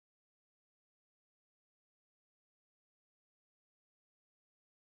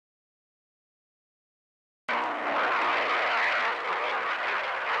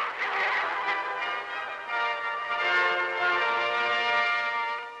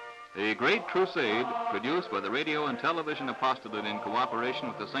The Great Crusade, produced by the Radio and Television Apostolate in cooperation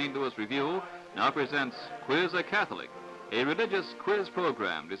with the St. Louis Review, now presents Quiz a Catholic, a religious quiz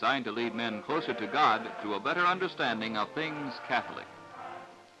program designed to lead men closer to God through a better understanding of things Catholic.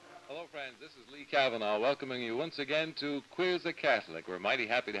 Hello, friends. This is Lee Cavanagh welcoming you once again to Quiz a Catholic. We're mighty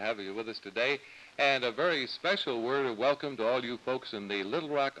happy to have you with us today, and a very special word of welcome to all you folks in the Little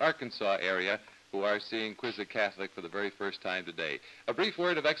Rock, Arkansas area who are seeing Quiz a Catholic for the very first time today. A brief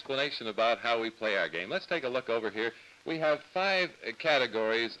word of explanation about how we play our game. Let's take a look over here. We have 5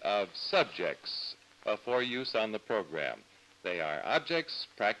 categories of subjects for use on the program. They are objects,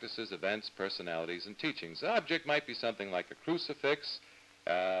 practices, events, personalities, and teachings. The object might be something like a crucifix.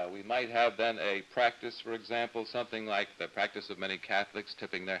 We might have then a practice, for example, something like the practice of many Catholics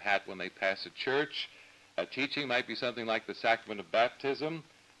tipping their hat when they pass a church. A teaching might be something like the sacrament of baptism.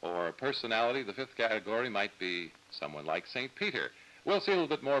 Or a personality, the 5th category, might be someone like St. Peter. We'll see a little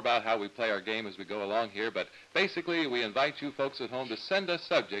bit more about how we play our game as we go along here, but basically we invite you folks at home to send us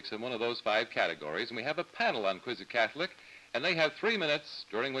subjects in one of those 5 categories, and we have a panel on Quiz a Catholic, and they have 3 minutes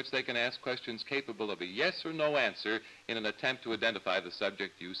during which they can ask questions capable of a yes or no answer in an attempt to identify the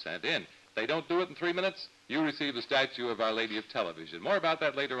subject you sent in. If they don't do it in 3 minutes, you receive a statue of Our Lady of Television. More about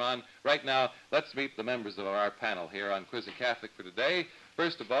that later on. Right now, let's meet the members of our panel here on Quiz a Catholic for today.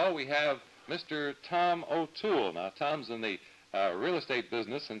 First of all, we have Mr. Tom O'Toole. Now, Tom's in the real estate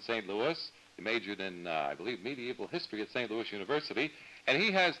business in St. Louis. He majored in, I believe, medieval history at St. Louis University. And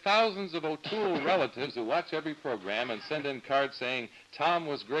he has thousands of O'Toole relatives who watch every program and send in cards saying, Tom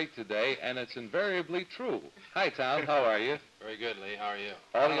was great today, and it's invariably true. Hi, Tom. How are you? Very good, Lee. How are you?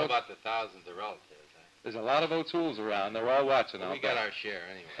 I don't know about the thousands of relatives. There's a lot of O'Tooles around. They're all watching. Well, we got our share,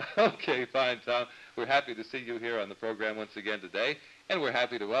 anyway. Okay, fine, Tom. We're happy to see you here on the program once again today. And we're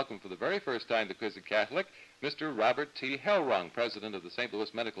happy to welcome for the very first time to Quiz a Catholic, Mr. Robert T. Hellrung, president of the St.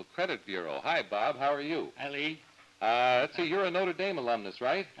 Louis Medical Credit Bureau. Hi, Bob. How are you? Hi, Lee. Let's see, you're a Notre Dame alumnus,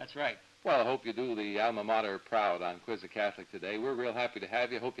 right? That's right. Well, I hope you do the alma mater proud on Quiz a Catholic today. We're real happy to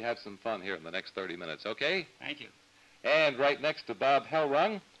have you. Hope you have some fun here in the next 30 minutes, okay? Thank you. And right next to Bob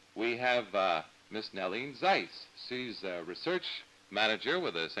Hellrung, we have Miss Nellene Zeis. She's a research manager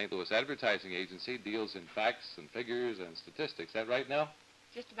with the St. Louis Advertising Agency, deals in facts and figures and statistics. Is that right, Nell?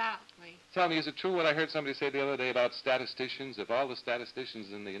 Just about, Lee. Tell me, is it true what I heard somebody say the other day about statisticians? If all the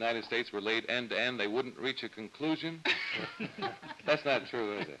statisticians in the United States were laid end to end, they wouldn't reach a conclusion? That's not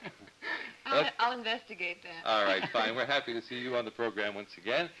true, is it? I'll investigate that. All right, fine. We're happy to see you on the program once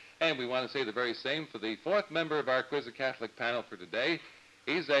again. And we want to say the very same for the 4th member of our Quiz a Catholic panel for today.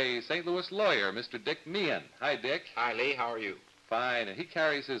 He's a St. Louis lawyer, Mr. Dick Mehan. Hi, Dick. Hi, Lee. How are you? Fine. And he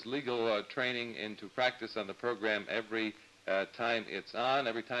carries his legal training into practice on the program every time it's on.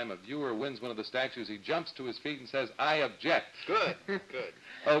 Every time a viewer wins one of the statues, he jumps to his feet and says, I object. Good, good.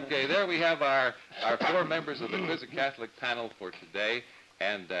 Okay, there we have our 4 members of the Quiz a Catholic panel for today.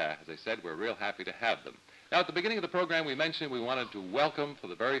 And as I said, we're real happy to have them. Now, at the beginning of the program, we mentioned we wanted to welcome for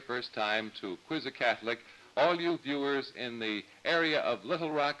the very first time to Quiz a Catholic all you viewers in the area of Little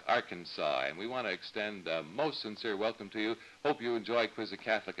Rock, Arkansas. And we want to extend a most sincere welcome to you. Hope you enjoy Quiz a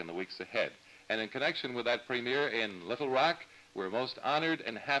Catholic in the weeks ahead. And in connection with that premiere in Little Rock, we're most honored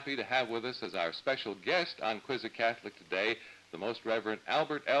and happy to have with us as our special guest on Quiz a Catholic today, the Most Reverend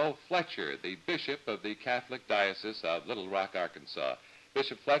Albert L. Fletcher, the Bishop of the Catholic Diocese of Little Rock, Arkansas.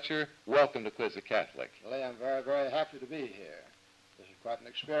 Bishop Fletcher, welcome to Quiz a Catholic. Well, I'm very, very happy to be here. This is quite an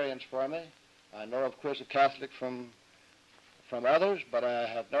experience for me. I know of Quiz a Catholic from others, but I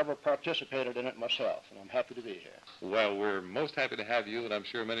have never participated in it myself, and I'm happy to be here. Well, we're most happy to have you, and I'm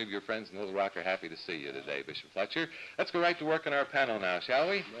sure many of your friends in Little Rock are happy to see you today, Bishop Fletcher. Let's go right to work on our panel now, shall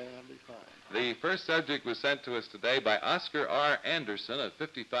we? Well, that'll be fine. The first subject was sent to us today by Oscar R. Anderson of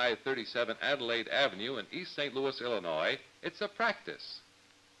 5537 Adelaide Avenue in East St. Louis, Illinois. It's a practice.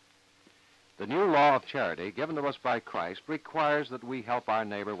 The new law of charity given to us by Christ requires that we help our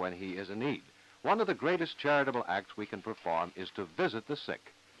neighbor when he is in need. One of the greatest charitable acts we can perform is to visit the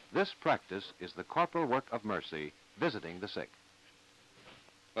sick. This practice is the corporal work of mercy, visiting the sick.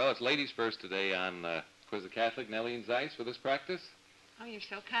 Well, it's ladies first today on Quiz a Catholic. Nellene Zeis for this practice. Oh, you're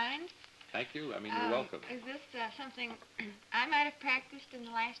so kind. Thank you. I mean, you're welcome. Is this something I might have practiced in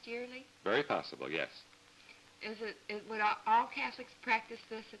the last year, Lee? Very possible, yes. Would all Catholics practice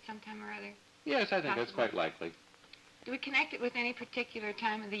this at some time or other? Yes, I think that's quite likely. Do we connect it with any particular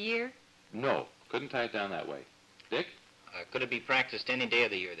time of the year? No, couldn't tie it down that way. Dick? Could it be practiced any day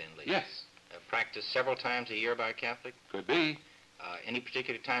of the year then, Lee? Yes. Practiced several times a year by a Catholic? Could be. Any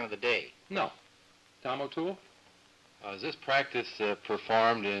particular time of the day? No. Tom O'Toole? Is this practice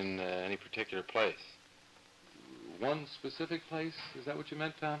performed in any particular place? One specific place? Is that what you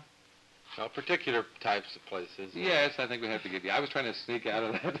meant, Tom? Now, particular types of places. Yes, I think we have to give you. I was trying to sneak out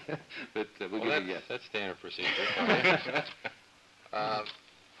of that, but we'll give you yes. That's standard procedure. Now,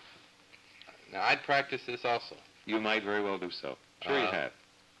 I'd practice this also. You might very well do so. Sure you have.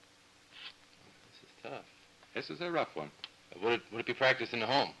 This is tough. This is a rough one. Would it be practiced in the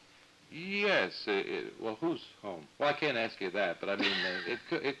home? Yes. Well, whose home? Well, I can't ask you that, but I mean,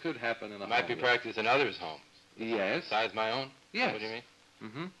 it could happen in a home. It might be practiced in others' homes. Yes. Besides my own? Yes. What do you mean?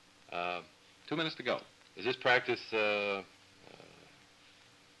 Mm-hmm. 2 minutes to go. Is this practice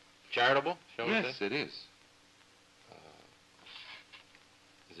charitable, shall we say? Yes, it is.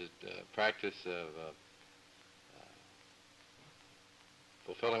 Is it practice of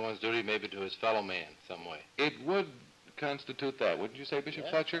fulfilling one's duty maybe to his fellow man some way? It would constitute that, wouldn't you say, Bishop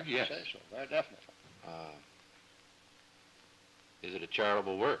Fletcher? Yes. I say so, very definitely. Is it a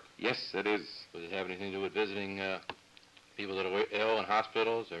charitable work? Yes, it is. Does it have anything to do with visiting people that are ill in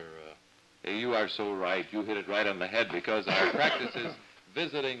hospitals or... You are so right. You hit it right on the head because our practice is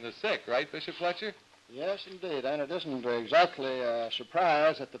visiting the sick, right, Bishop Fletcher? Yes, indeed, and it isn't exactly a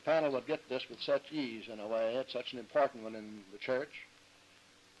surprise that the panel would get this with such ease in a way. It's such an important one in the church.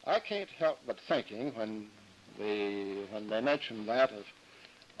 I can't help but thinking when they mentioned that of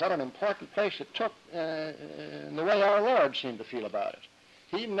what an important place it took in the way our Lord seemed to feel about it.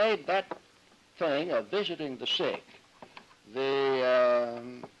 He made that thing of visiting the sick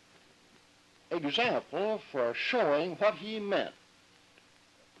the example for showing what he meant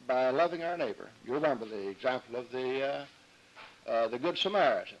by loving our neighbor. You remember the example of the Good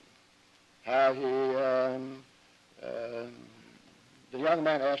Samaritan, how the young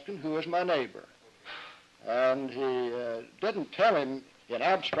man asked him, "Who is my neighbor?" And he didn't tell him in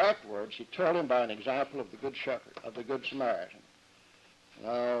abstract words. He told him by an example of the Good Shepherd, of the Good Samaritan.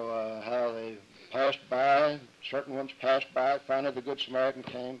 Now, how they passed by, certain ones passed by, finally the Good Samaritan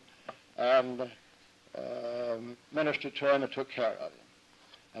came and ministered to him and took care of him.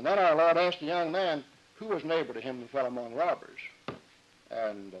 And then our Lord asked the young man, who was neighbor to him who fell among robbers?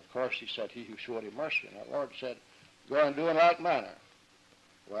 And, of course, he said, he who showed him mercy. And our Lord said, go and do in like manner.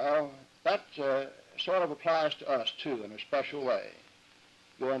 Well, that sort of applies to us, too, in a special way.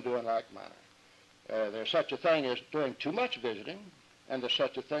 Go and do in like manner. There's such a thing as doing too much visiting, and there's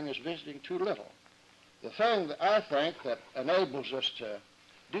such a thing as visiting too little. The thing that I think that enables us to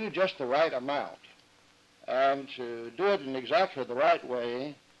do just the right amount and to do it in exactly the right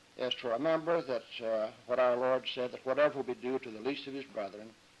way is to remember that what our Lord said, that whatever we do to the least of his brethren,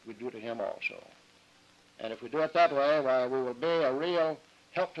 we do to him also. And if we do it that way, why, we will be a real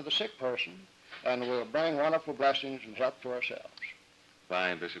help to the sick person, and we'll bring wonderful blessings and help to ourselves.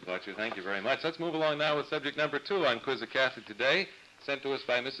 Fine, Bishop Fletcher. Thank you very much. Let's move along now with subject number 2 on Quiz the Catholic today, sent to us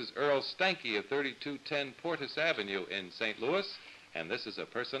by Mrs. Earl Stanky of 3210 Portis Avenue in St. Louis, and this is a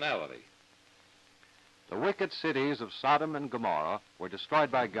personality. The wicked cities of Sodom and Gomorrah were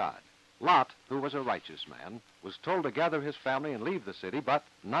destroyed by God. Lot, who was a righteous man, was told to gather his family and leave the city, but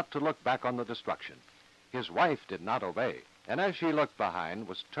not to look back on the destruction. His wife did not obey, and as she looked behind,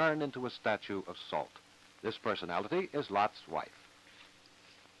 was turned into a statue of salt. This personality is Lot's wife.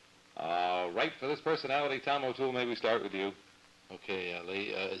 Right, for this personality, Tom O'Toole, may we start with you? Okay, Lee,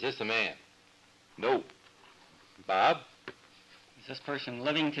 is this a man? No. Bob? Is this person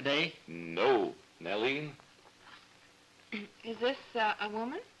living today? No. Nellene? Is this a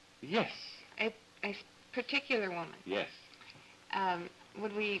woman? Yes. A particular woman? Yes.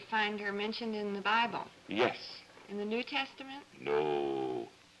 Would we find her mentioned in the Bible? Yes. In the New Testament? No.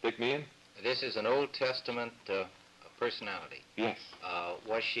 Dick Mehan? This is an Old Testament personality. Yes.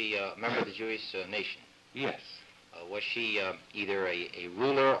 Was she a member of the Jewish nation? Yes. Was she either a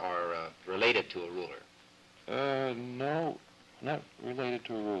ruler or related to a ruler? No. Not related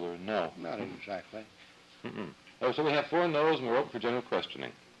to a ruler, no. Not exactly. Mm-mm. Oh, so we have 4 no's and we're open for general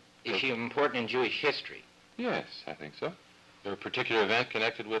questioning. Is she important in Jewish history? Yes, I think so. Is there a particular event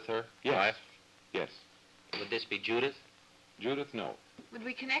connected with her? Yes. Life? Yes. Would this be Judith? Judith, no. Would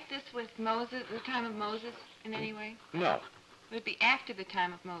we connect this with Moses, the time of Moses, in any way? No. Would it be after the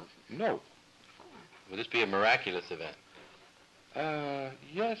time of Moses? No. Would this be a miraculous event?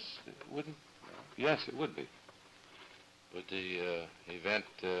 Yes, it wouldn't. Yes, it would be. Would the event,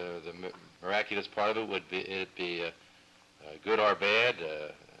 the miraculous part of it, would it be good or bad,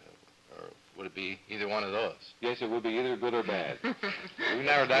 or would it be either one of those? Yes, it would be either good or bad. We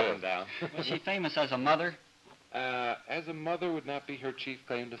narrowed that one down. Was she famous as a mother? As a mother would not be her chief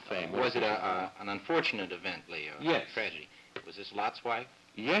claim to fame. Was it an unfortunate event, Lee, or Yes. a tragedy? Was this Lot's wife?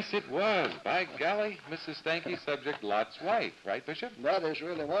 Yes, it was. By golly, Mrs. Stanky, subject Lot's wife. Right, Bishop? That is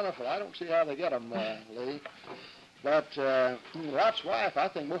really wonderful. I don't see how they get them, Lee. But Lot's wife, I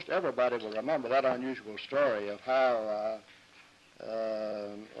think most everybody will remember that unusual story of how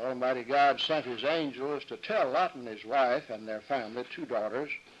Almighty God sent his angels to tell Lot and his wife and their family, 2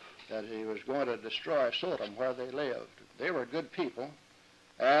 daughters, that he was going to destroy Sodom where they lived. They were good people,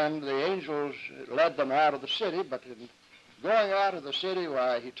 and the angels led them out of the city, but in going out of the city,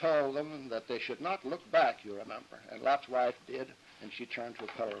 why, he told them that they should not look back, you remember. And Lot's wife did, and she turned to a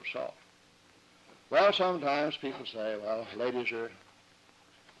pillar of salt. Well, sometimes people say, well, ladies are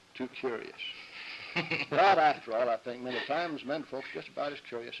too curious. But after all, I think many times men folks just about as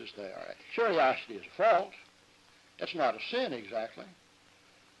curious as they are. Curiosity is a fault. It's not a sin exactly.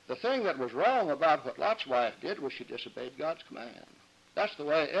 The thing that was wrong about what Lot's wife did was she disobeyed God's command. That's the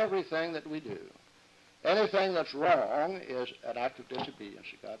way everything that we do. Anything that's wrong is an act of disobedience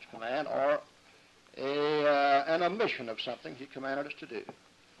to God's command or an omission of something he commanded us to do.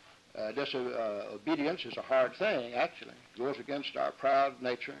 Disobedience is a hard thing, actually. It goes against our proud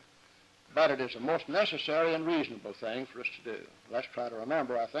nature, but it is the most necessary and reasonable thing for us to do. Let's try to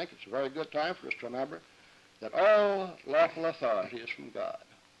remember, I think it's a very good time for us to remember that all lawful authority is from God,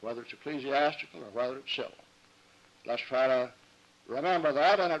 whether it's ecclesiastical or whether it's civil. Let's try to remember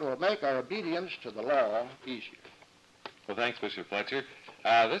that, and it will make our obedience to the law easier. Well, thanks, Bishop Fletcher.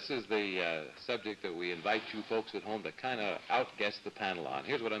 This is the subject that we invite you folks at home to kind of outguess the panel on.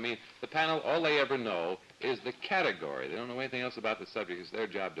 Here's what I mean. The panel, all they ever know is the category. They don't know anything else about the subject. It's their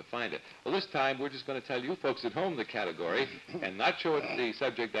job to find it. Well, this time, we're just going to tell you folks at home the category and not show it the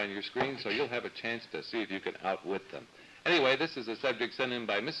subject on your screen, so you'll have a chance to see if you can outwit them. Anyway, this is a subject sent in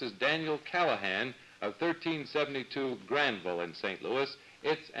by Mrs. Daniel Callahan of 1372 Granville in St. Louis.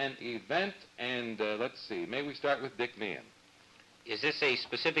 It's an event, and let's see, may we start with Dick Mehan? Is this a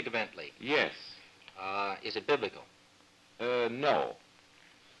specific event, Lee? Yes. Is it biblical? No.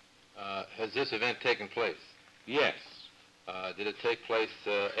 Has this event taken place? Yes. Did it take place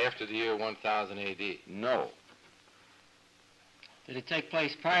after the year 1000 A.D.? No. Did it take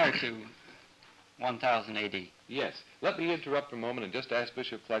place prior to 1000 A.D.? Yes. Let me interrupt for a moment and just ask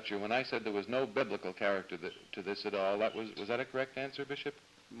Bishop Fletcher, when I said there was no biblical character to this at all, was that a correct answer, Bishop?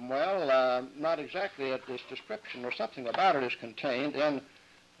 Well, not exactly. This description or something about it is contained in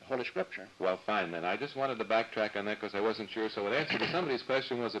Holy Scripture. Well, fine then. I just wanted to backtrack on that because I wasn't sure. So in answer to somebody's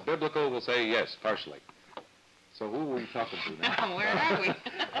question, was it biblical? We'll say yes, partially. So who are we talking to now? Where are we?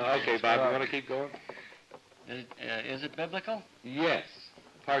 Okay, Bob, you want to keep going? Is it biblical? Yes,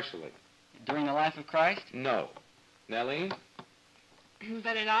 partially. During the life of Christ? No. Nellene?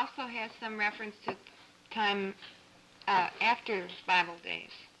 But it also has some reference to time after Bible days,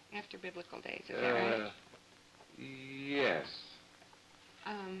 after biblical days. Is that right? Yes.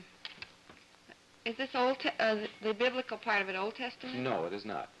 Is this the biblical part of it Old Testament? No, it is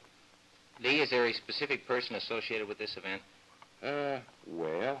not. Lee, is there a specific person associated with this event?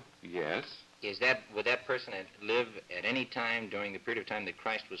 Well, yes. Would that person live at any time during the period of time that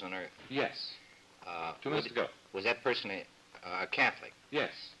Christ was on earth? Yes. 2 minutes to go. Was that person a Catholic?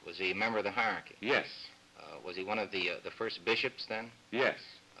 Yes. Was he a member of the hierarchy? Yes. Was he one of the first bishops then? Yes.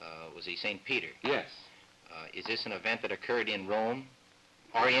 Was he St. Peter? Yes. Is this an event that occurred in Rome,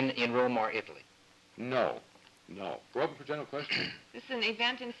 or in Rome or Italy? No. No. We're open for general questions. This is an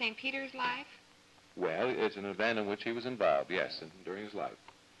event in St. Peter's life? Well, it's an event in which he was involved, yes, and during his life.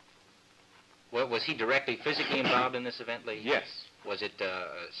 Well, was he directly, physically involved in this event, Lee? Yes. Was it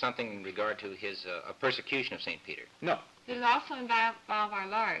something in regard to his persecution of St. Peter? No. Did it also involve our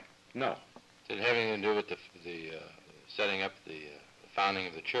Lord? No. Did it have anything to do with the setting up the founding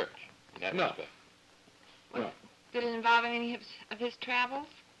of the church in that No. respect? No. Did it involve any of his travels?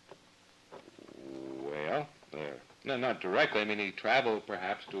 Well, no, not directly. I mean, he traveled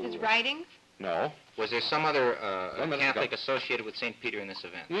perhaps to... His writings? No. Was there some other 1 minute Catholic ago. associated with St. Peter in this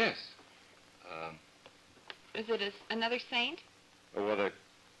event? Yes. Is it another saint? Well, there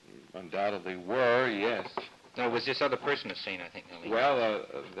undoubtedly were, yes. No, was this other person a saint, I think, Lee? Well,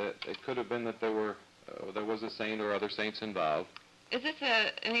 it could have been that there was a saint or other saints involved. Is this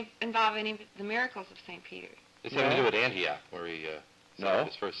involve any of the miracles of St. Peter? It's having to do with Antioch, where he set up No.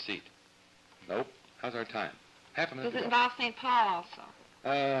 his first seat. Nope. How's our time? Half a minute Does it to go. involve St. Paul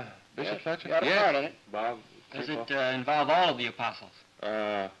also? Bishop Yes, Fletcher? you got a part in it. Bob? Does Paul? it involve all of the apostles?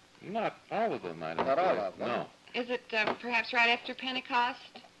 Not all of them, I don't Not all believe. of them. No. Is it perhaps right after Pentecost?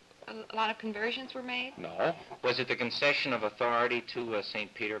 A lot of conversions were made? No. Was it the concession of authority to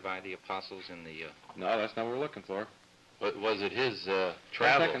St. Peter by the apostles in the... No, that's not what we're looking for. But was it his 10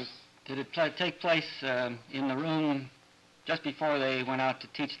 travels? seconds. Did it take place in the room just before they went out to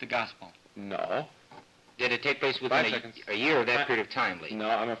teach the gospel? No. Did it take place 5 within seconds. a year of that period of time, Lee? No,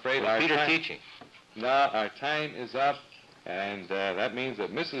 I'm afraid Was our Peter time... teaching? Now, our time is up, and that means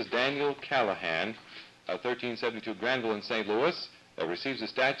that Mrs. Daniel Callahan of 1372 Granville in St. Louis receives a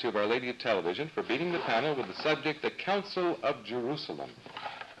statue of Our Lady of Television for beating the panel with the subject, the Council of Jerusalem.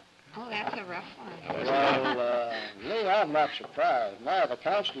 Oh, that's a rough one. Well, Lee, I'm not surprised. Now, the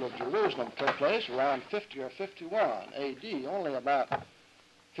Council of Jerusalem took place around 50 or 51 A.D., only about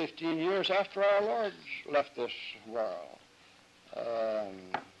 15 years after our Lord left this world.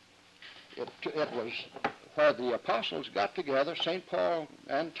 It was where the apostles got together. St. Paul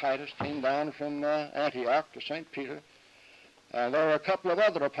and Titus came down from Antioch to St. Peter. And there were a couple of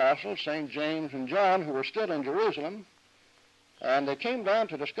other apostles, St. James and John, who were still in Jerusalem. And they came down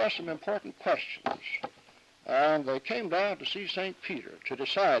to discuss some important questions. And they came down to see St. Peter to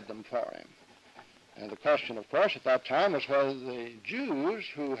decide them for him. And the question, of course, at that time was whether the Jews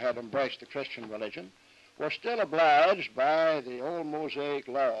who had embraced the Christian religion were still obliged by the old Mosaic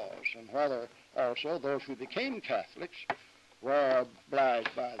laws, and whether also those who became Catholics were obliged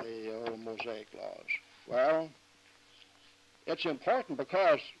by the old Mosaic laws. Well, it's important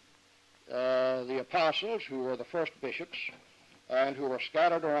because the apostles, who were the first bishops, and who were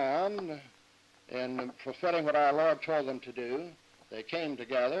scattered around in fulfilling what our Lord told them to do, they came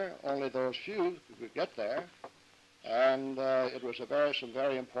together, only those few could get there, and it was some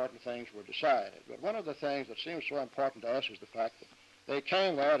very important things were decided. But one of the things that seems so important to us is the fact that they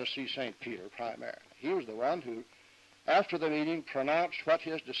came there to see St. Peter primarily. He was the one who, after the meeting, pronounced what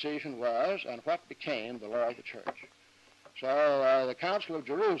his decision was and what became the law of the church. So the Council of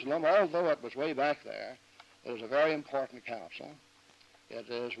Jerusalem, although it was way back there, it is a very important council. It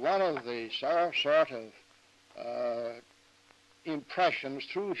is one of the sort of impressions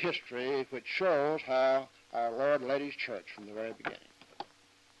through history which shows how our Lord led his church from the very beginning.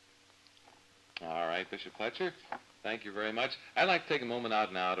 All right, Bishop Fletcher, thank you very much. I'd like to take a moment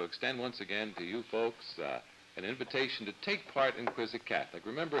out now to extend once again to you folks an invitation to take part in Quiz a Catholic.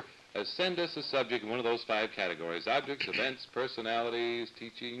 Remember, send us a subject in one of those 5 categories: objects, events, personalities,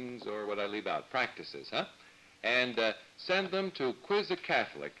 teachings, or what I leave out, practices, huh? And send them to Quiz a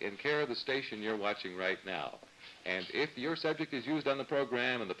Catholic in care of the station you're watching right now. And if your subject is used on the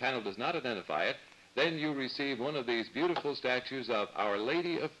program and the panel does not identify it, then you receive one of these beautiful statues of Our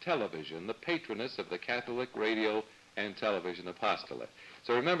Lady of Television, the patroness of the Catholic radio and television apostolate.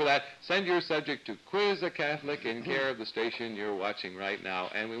 So remember that. Send your subject to Quiz a Catholic in care of the station you're watching right now.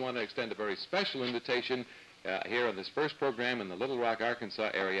 And we want to extend a very special invitation here on this first program in the Little Rock, Arkansas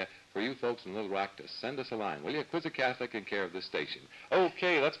area for you folks in Little Rock to send us a line, will you? Quiz a Catholic in care of this station.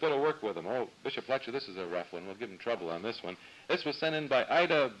 Okay, let's go to work with them. Oh, Bishop Fletcher, this is a rough one. We'll give him trouble on this one. This was sent in by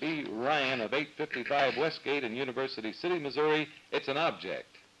Ida B. Ryan of 855 Westgate in University City, Missouri. It's an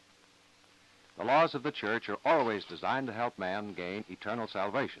object. The laws of the Church are always designed to help man gain eternal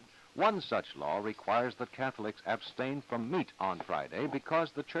salvation. One such law requires that Catholics abstain from meat on Friday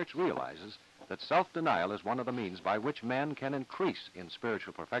because the Church realizes that self-denial is one of the means by which man can increase in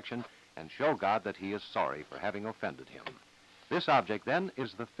spiritual perfection and show God that he is sorry for having offended him. This object, then,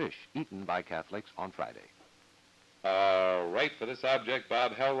 is the fish eaten by Catholics on Friday. Right, for this object,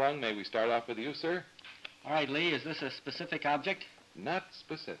 Bob Hellrung, may we start off with you, sir? All right, Lee, is this a specific object? Not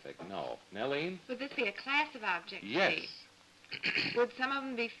specific, no. Nellene? Would this be a class of objects? Yes. Steve? Would some of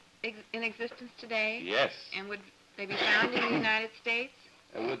them be in existence today? Yes. And would they be found in the United States?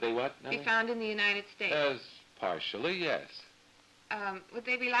 Would they what, Be Nellene? found in the United States? Partially, yes. Would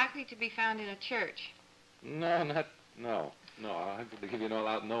they be likely to be found in a church? No. I'll have to give you an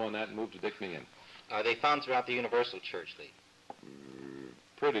all-out no on that and move to Dick Mehan. Are they found throughout the Universal Church, Lee?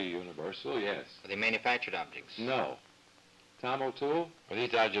 Pretty universal, yes. Are they manufactured objects? No. Tom O'Toole? Are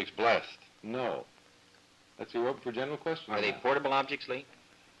these objects blessed? No. Let's see, we're open for general questions. Are they now. portable objects, Lee?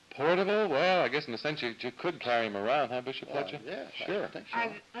 Portable? Well, I guess in a sense you could carry them around, huh, Bishop Fletcher? Yes, Sure. I think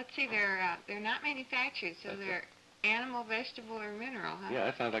so. Let's see, they're not manufactured, so they're animal, vegetable, or mineral, huh? Yeah,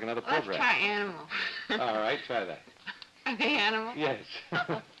 that sounds like another Let's program. try animal. All right, try that. Are they animals? Yes.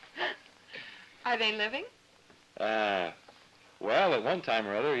 Are they living? Well, at one time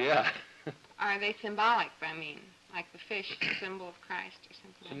or other, yeah. Are they symbolic, I mean, like the fish, the symbol of Christ or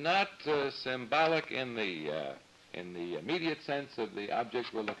something like Not symbolic in the immediate sense of the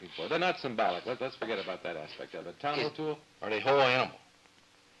object we're looking for. They're not symbolic. Let's forget about that aspect of it. Tom O'Toole? Are they whole animal?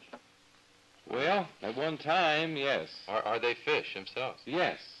 Well, at one time, yes. Are they fish themselves?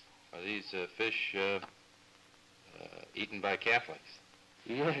 Yes. Are these fish eaten by Catholics?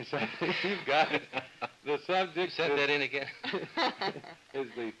 Yes, I think you've got it. The subject Send that in again. is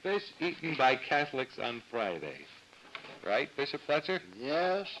the fish eaten by Catholics on Friday. Right, Bishop Fletcher?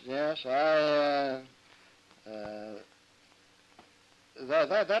 Yes,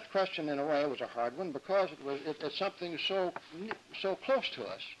 that question, in a way, was a hard one because it's something so close to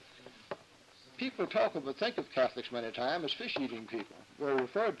us. People think of Catholics many times as fish-eating people. We're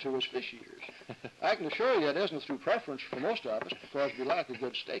referred to as fish eaters. I can assure you it isn't through preference for most of us, because we like a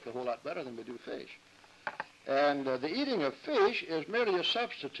good steak a whole lot better than we do fish. And the eating of fish is merely a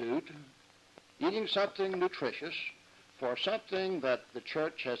substitute, eating something nutritious for something that the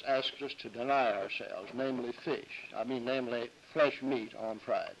Church has asked us to deny ourselves, namely fish. Namely flesh meat on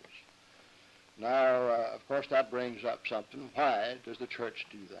Fridays. Now, of course, that brings up something. Why does the Church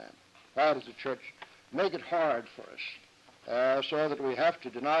do that? Why does the Church make it hard for us so that we have to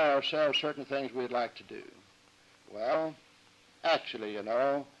deny ourselves certain things we'd like to do? Well, actually,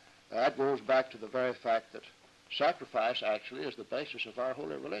 that goes back to the very fact that sacrifice actually is the basis of our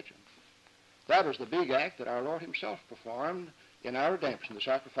holy religion. That was the big act that our Lord himself performed in our redemption, the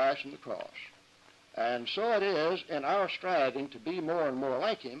sacrifice on the cross. And so it is in our striving to be more and more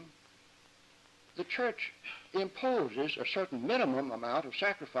like him, the Church imposes a certain minimum amount of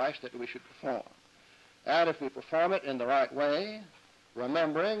sacrifice that we should perform. And if we perform it in the right way,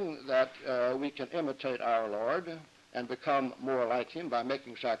 remembering that we can imitate our Lord and become more like him by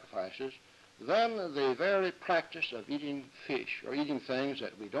making sacrifices, then the very practice of eating fish or eating things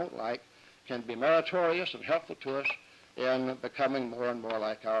that we don't like can be meritorious and helpful to us in becoming more and more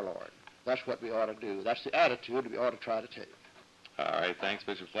like our Lord. That's what we ought to do. That's the attitude we ought to try to take. All right, thanks,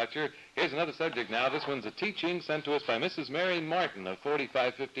 Bishop Fletcher. Here's another subject now. This one's a teaching sent to us by Mrs. Mary Martin of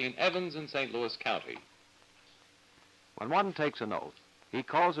 4515 Evans in St. Louis County. When one takes an oath, he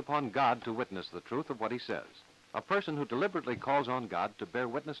calls upon God to witness the truth of what he says. A person who deliberately calls on God to bear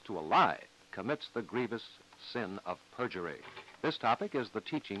witness to a lie commits the grievous sin of perjury. This topic is the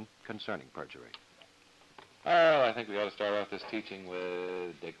teaching concerning perjury. Well, I think we ought to start off this teaching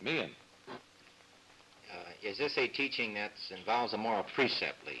with Dick Mehan. Is this a teaching that involves a moral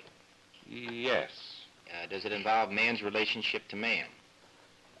precept, Lee? Yes. Does it involve man's relationship to man?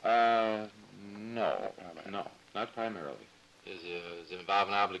 No, not primarily. Does it involve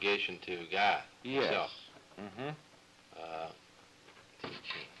an obligation to God himself? Yes.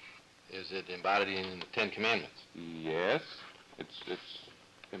 Teaching. Is it embodied in the Ten Commandments? Yes. It's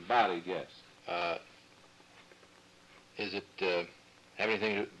embodied, yes. Is it have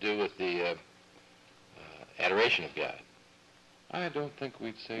anything to do with the adoration of God? I don't think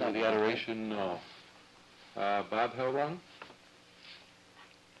we'd say with the adoration, no. Bob Hellrung?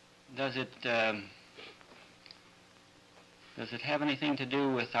 Does it have anything to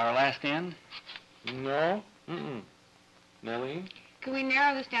do with our last end? No. Nellene? Could we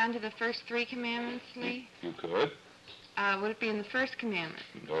narrow this down to the first three commandments, Lee? You could. Would it be in the first commandment?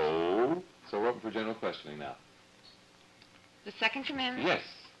 No. So we're open for general questioning now. The second commandment? Yes.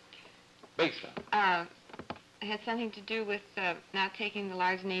 Based on. It had something to do with not taking the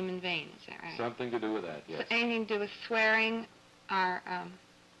Lord's name in vain, is that right? Something to do with that, yes. So anything to do with swearing or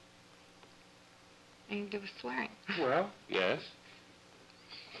anything to do with swearing? Well, yes.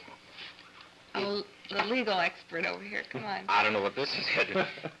 Oh, the legal expert over here, come on. I don't know what this is.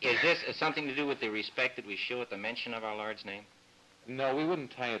 Is this something to do with the respect that we show at the mention of our Lord's name? No, we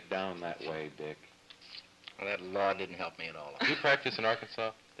wouldn't tie it down that way, Dick. Well, that law didn't help me at all. Do you practice in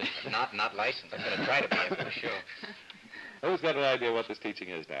Arkansas? Not licensed. I'm going to try to be after the show. Who's got an idea what this teaching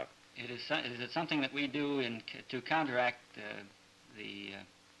is now? Is it something that we do to counteract the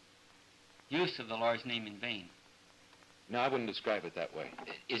use of the Lord's name in vain? No, I wouldn't describe it that way.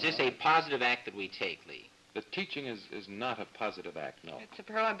 Is this a positive act that we take, Lee? The teaching is not a positive act, no. It's a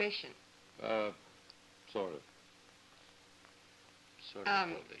prohibition. Sort of. Sort of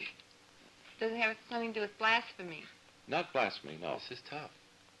prohibition. Does it have something to do with blasphemy? Not blasphemy, no. This is tough.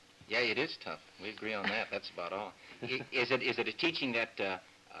 Yeah, it is tough. We agree on that. That's about all. Is it a teaching that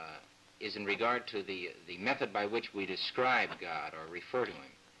is in regard to the method by which we describe God or refer to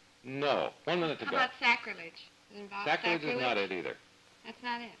him? No. 1 minute to How go. about sacrilege? Does it involve Sacrilege is not it either. That's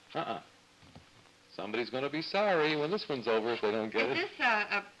not it. Somebody's going to be sorry when this one's over if they don't get Is it. this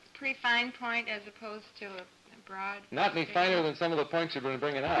a pretty fine point as opposed to a broad? Not any finer than some of the points you've been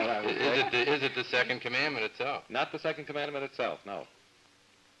bringing out, I would say. Is it the second commandment itself? Not the second commandment itself, no.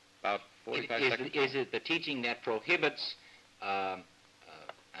 About 45 seconds. Is it the teaching that prohibits an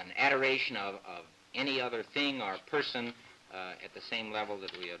adoration of any other thing or person at the same level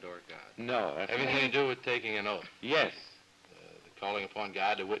that we adore God? No. Everything to do with taking an oath. Yes. Calling upon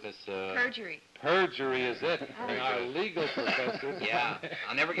God to witness... Perjury. Perjury is it. Our legal professor. Yeah.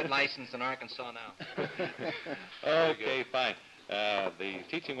 I'll never get licensed in Arkansas now. Okay, fine. The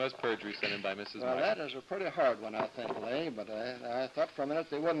teaching was perjury sent in by Mrs. Well, Martin. that is a pretty hard one, I think, Lee, but I thought for a minute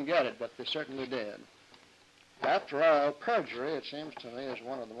they wouldn't get it, but they certainly did. After all, perjury, it seems to me, is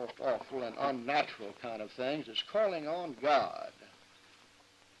one of the most awful and unnatural kind of things. It's calling on God,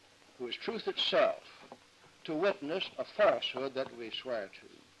 who is truth itself, to witness a falsehood that we swear to.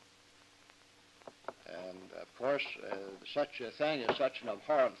 And, of course, such a thing is such an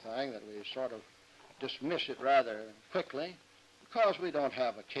abhorrent thing that we sort of dismiss it rather quickly because we don't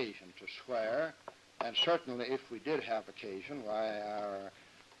have occasion to swear. And certainly if we did have occasion, why,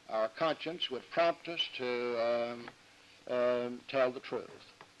 our conscience would prompt us to tell the truth.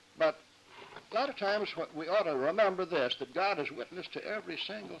 But a lot of times we ought to remember this, that God is witness to every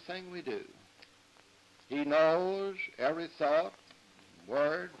single thing we do. He knows every thought,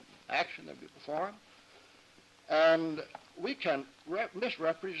 word, action that we perform. And we can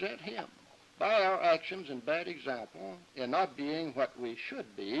misrepresent him by our actions and bad example in not being what we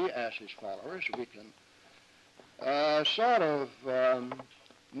should be as his followers. We can sort of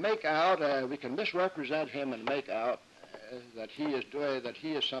make out, we can misrepresent him and make out that he is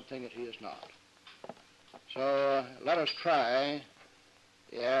something that he is not. So let us try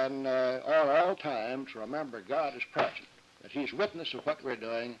in all time to remember God is present, that he's witness of what we're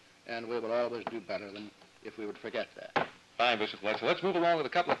doing, and we will always do better than if we would forget that. Fine, Bishop Fletcher. Let's move along with a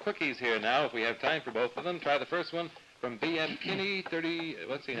couple of quickies here now, if we have time for both of them. Try the first one from B.M. Kinney,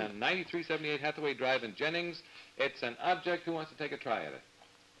 9378 Hathaway Drive in Jennings. It's an object. Who wants to take a try at it?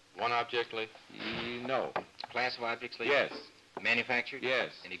 One object, Lee? No. Class of objects, Lee? Yes. Manufactured? Yes.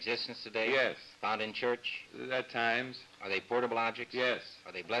 In existence today? Yes. Found in church? At times. Are they portable objects? Yes.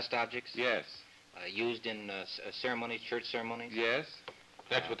 Are they blessed objects? Yes. Used in ceremonies, church ceremonies? Yes.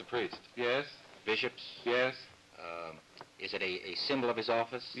 Connect with the priest. Yes. Bishops? Yes. Is it a symbol of his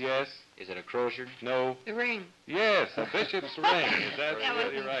office? Yes. Is it a crozier? No. The ring. Yes, a bishop's ring. That's That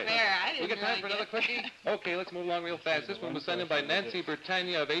really wasn't right. fair. I We didn't got time really for another get quickie? Okay, let's move along real fast. This one was sent in by Nancy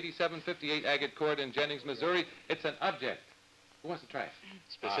Britannia of 8758 Agate Court in Jennings, Missouri. It's an object. Who wants to try it?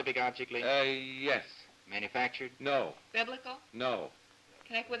 Specific object, Lee? Yes. Manufactured? No. Biblical? No.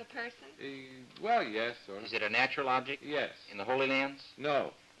 Connect with a person? Well, yes, sort of. Is it a natural object? Yes. In the Holy Lands?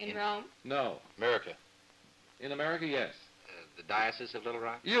 No. In Rome? No. America. In America, yes. The Diocese of Little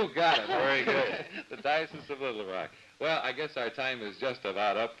Rock? You got it. Very good. The Diocese of Little Rock. Well, I guess our time is just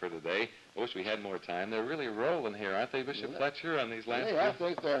about up for today. I wish we had more time. They're really rolling here, aren't they, Bishop Fletcher, on these last Hey, I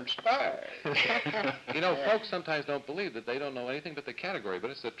think they're inspired. You know, folks sometimes don't believe that they don't know anything but the category, but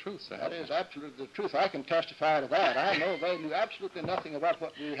it's the truth, sir. That is absolutely the truth. I can testify to that. I know they knew absolutely nothing about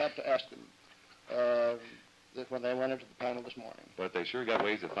what we had to ask them when they went into the panel this morning. But they sure got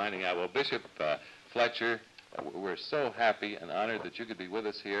ways of finding out. Well, Bishop Fletcher, we're so happy and honored that you could be with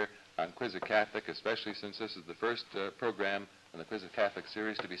us here on Quiz of Catholic, especially since this is the first program in the Quiz of Catholic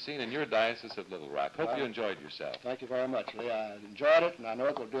series to be seen in your Diocese of Little Rock. Hope you enjoyed yourself. Thank you very much, Lee. I enjoyed it, and I know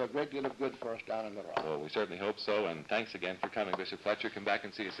it will do a great deal of good for us down in Little Rock. Well, we certainly hope so, and thanks again for coming, Bishop Fletcher. Come back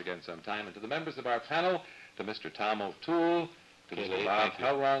and see us again sometime. And to the members of our panel, to Mr. Tom O'Toole, to Okay, Mr. Lee, Bob thank you.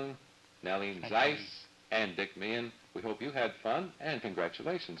 Hellrung, Nellene Zeis, and Dick Mehan, we hope you had fun, and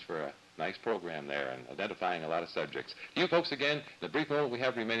congratulations for a nice program there and identifying a lot of subjects. You folks, again, in the brief moment we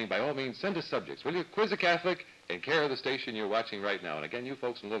have remaining, by all means, send us subjects. Will you? Quiz a Catholic in care of the station you're watching right now. And again, you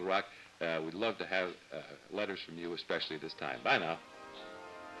folks in Little Rock, we'd love to have letters from you, especially this time. Bye now.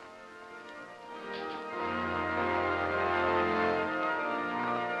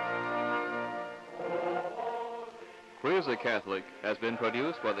 Quiz a Catholic has been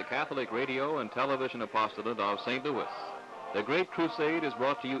produced by the Catholic Radio and Television Apostolate of St. Louis. The Great Crusade is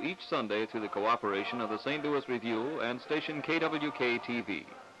brought to you each Sunday through the cooperation of the St. Louis Review and station KWK-TV.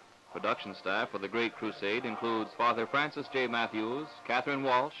 Production staff for the Great Crusade includes Father Francis J. Matthews, Catherine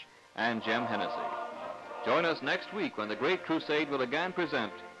Walsh, and Jem Hennessy. Join us next week when the Great Crusade will again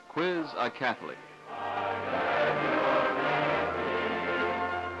present Quiz a Catholic.